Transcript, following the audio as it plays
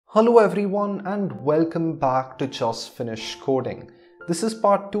Hello everyone and welcome back to Just Finish Coding. This is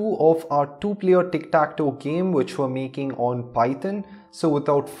part 2 of our 2-player Tic Tac Toe game which we're making on Python. So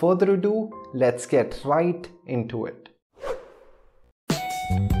without further ado, let's get right into it.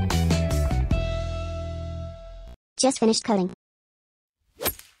 Just finished coding.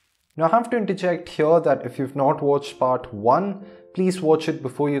 Now I have to interject here that if you've not watched part 1, please watch it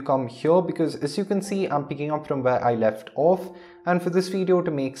before you come here, because as you can see I'm picking up from where I left off, and for this video to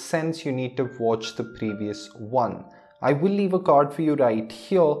make sense you need to watch the previous one. I will leave a card for you right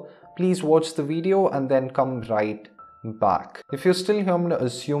here. Please watch the video and then come right back. If you're still here, I'm going to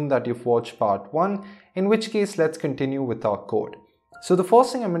assume that you've watched part 1, in which case let's continue with our code. So the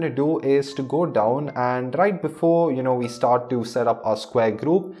first thing I'm going to do is to go down, and right before we start to set up our square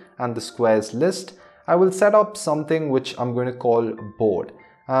group and the squares list, I will set up something which I'm going to call board.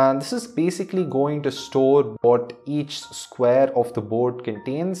 And this is basically going to store what each square of the board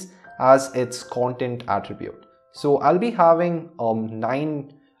contains as its content attribute. So I'll be having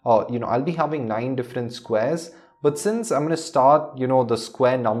nine different squares, but since I'm going to start the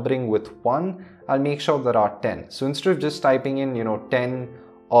square numbering with 1, I'll make sure there are 10. So instead of just typing in 10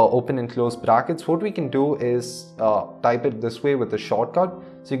 open and close brackets, what we can do is type it this way with a shortcut.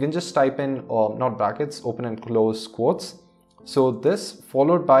 So you can just type in not brackets, open and close quotes. So this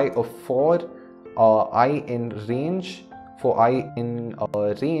followed by a for I in range 10.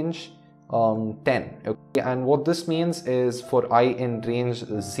 Okay, and what this means is for I in range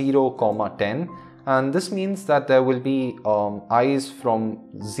 0, 10, and this means that there will be i's from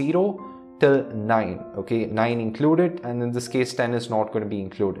 0 till 9, okay, 9 included, and in this case 10 is not going to be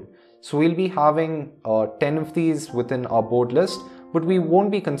included. So we'll be having 10 of these within our board list, but we won't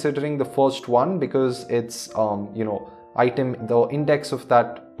be considering the first one because it's the index of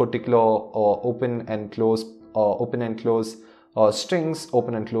that particular open and close strings,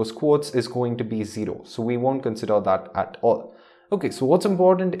 open and close quotes, is going to be 0, so we won't consider that at all. Okay, so what's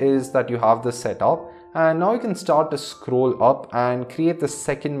important is that you have this set up, and now you can start to scroll up and create the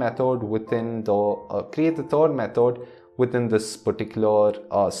second method within the create the third method within this particular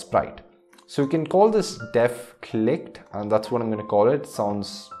sprite. So you can call this def clicked, and that's what I'm going to call it.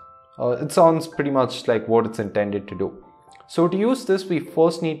 It sounds pretty much like what it's intended to do. So to use this, we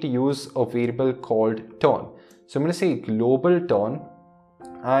first need to use a variable called turn. So I'm going to say global turn,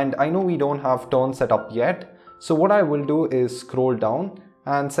 and I know we don't have turn set up yet. So what I will do is scroll down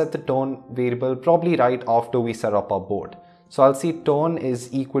and set the turn variable probably right after we set up our board. So I'll see turn is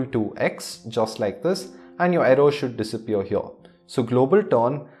equal to x, just like this, and your error should disappear here. So global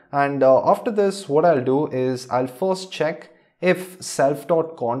turn, and after this what I'll do is I'll first check if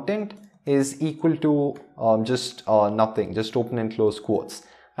self.content is equal to nothing, just open and close quotes.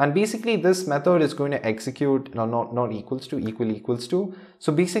 And basically this method is going to execute, not equals to, equals to.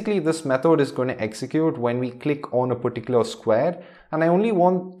 So basically this method is going to execute when we click on a particular square, and I only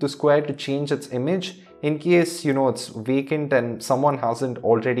want the square to change its image in case it's vacant and someone hasn't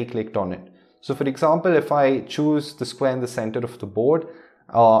already clicked on it. So for example, if I choose the square in the center of the board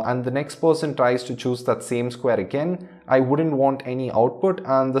and the next person tries to choose that same square again, I wouldn't want any output,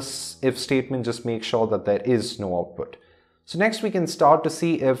 and this if statement just makes sure that there is no output. So next we can start to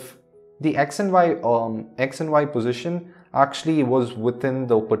see if the x and y position actually was within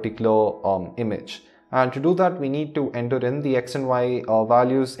the particular image. And to do that, we need to enter in the x and y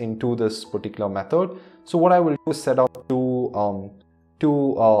values into this particular method. So what I will do is set up two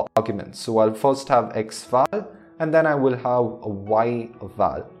arguments. So I'll first have x val, and then I will have a y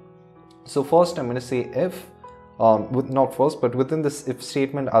val. So first I'm going to say if, within this if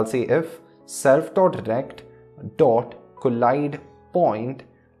statement, I'll say if self.rect dot collide point,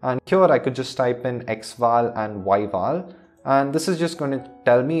 and here I could just type in x val and y val, and this is just going to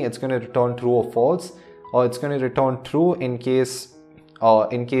tell me it's going to return true or false, or it's going to return true in case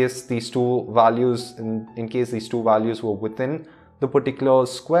these two values were within the particular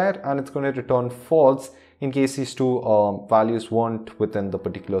square, and it's going to return false in case these two values weren't within the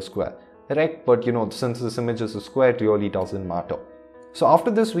particular square. Correct? But since this image is a square, it really doesn't matter. So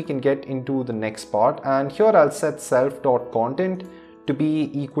after this we can get into the next part, and here I'll set self.content to be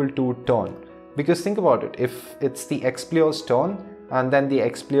equal to turn, because think about it, if it's the x player's turn and then the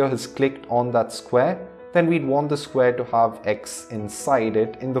x player has clicked on that square, then we'd want the square to have x inside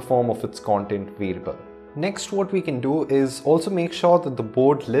it in the form of its content variable. Next, what we can do is also make sure that the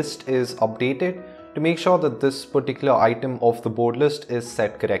board list is updated to make sure that this particular item of the board list is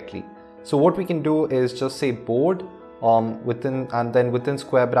set correctly. So what we can do is just say board within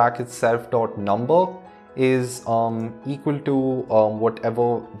square brackets self.number is equal to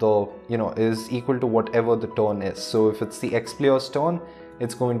whatever the turn is. So if it's the x player's turn,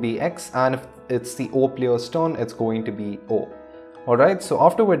 it's going to be X, and if it's the O player's turn, it's going to be O. Alright, so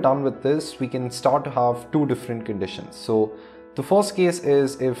after we're done with this, we can start to have two different conditions. So the first case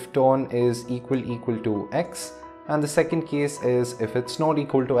is if turn is equal to X, and the second case is if it's not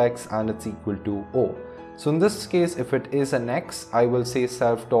equal to X and it's equal to O. So in this case, if it is an X, I will say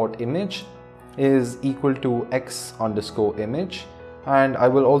self.image is equal to X underscore image, and I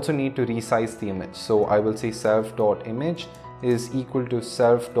will also need to resize the image. So I will say self.image is equal to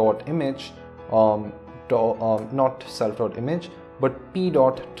self.image, not self.image, but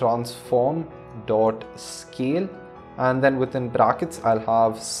p.transform.scale, and then within brackets I'll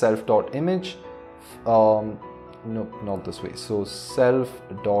have self.image, no, not this way, so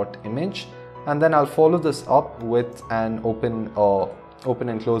self.image, and then I'll follow this up with an open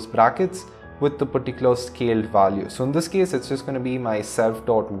and close brackets with the particular scaled value. So in this case, it's just going to be my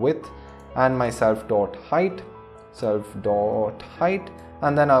self.width and my self.height,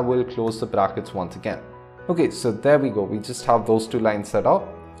 and then I will close the brackets once again. Okay, so there we go. We just have those two lines set up,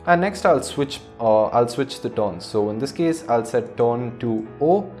 and next I'll switch the turns. So in this case, I'll set turn to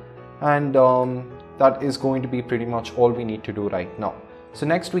O, and that is going to be pretty much all we need to do right now. So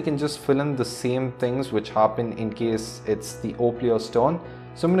next we can just fill in the same things which happen in case it's the O player's turn.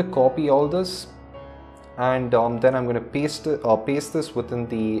 So I'm going to copy all this, and then I'm going to paste this within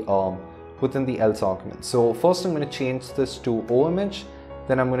the else argument. So first I'm going to change this to O image.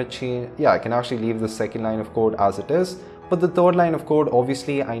 Then I'm going to change, I can actually leave the second line of code as it is, but the third line of code,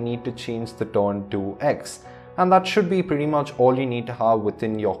 obviously I need to change the turn to X, and that should be pretty much all you need to have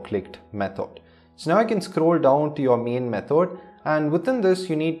within your clicked method. So now I can scroll down to your main method, and within this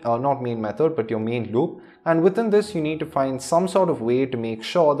you need, not main method, but your main loop, and within this you need to find some sort of way to make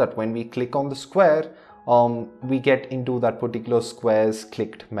sure that when we click on the square, we get into that particular square's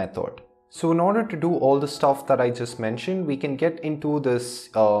clicked method. So in order to do all the stuff that I just mentioned, we can get into this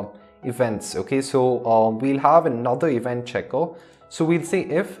events. Okay, so we'll have another event checker. So we'll say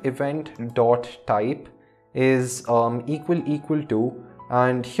if event.type is equal to,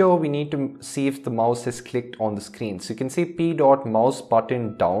 and here we need to see if the mouse is clicked on the screen. So you can say p.mouse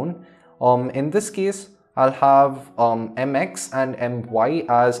button down. In this case, I'll have mx and my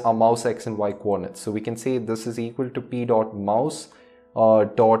as our mouse x and y coordinates. So we can say this is equal to p.mouse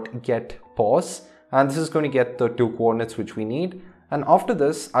dot get pause, and this is going to get the two coordinates which we need. And after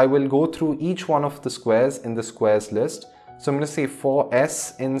this, I will go through each one of the squares in the squares list. So I'm going to say for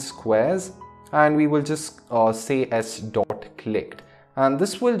s in squares, and we will just say s dot clicked, and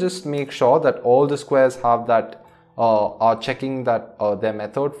this will just make sure that all the squares have that are checking that their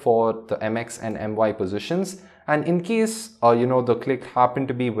method for the mx and my positions, and in case the click happened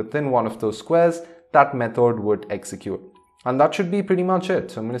to be within one of those squares, that method would execute. And that should be pretty much it.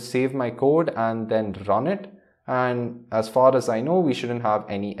 So I'm going to save my code and then run it, and as far as I know, we shouldn't have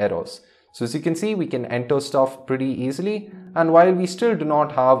any errors. So as you can see, we can enter stuff pretty easily, and while we still do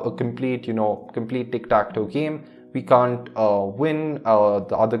not have a complete tic-tac-toe game, we can't win,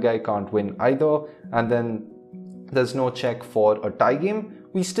 the other guy can't win either, and then there's no check for a tie game,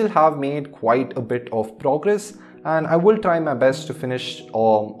 we still have made quite a bit of progress, and I will try my best to finish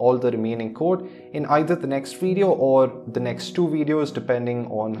all the remaining code in either the next video or the next two videos, depending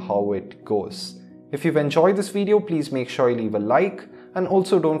on how it goes. If you've enjoyed this video, please make sure you leave a like, and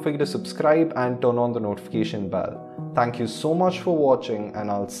also don't forget to subscribe and turn on the notification bell. Thank you so much for watching,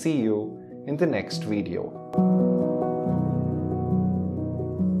 and I'll see you in the next video.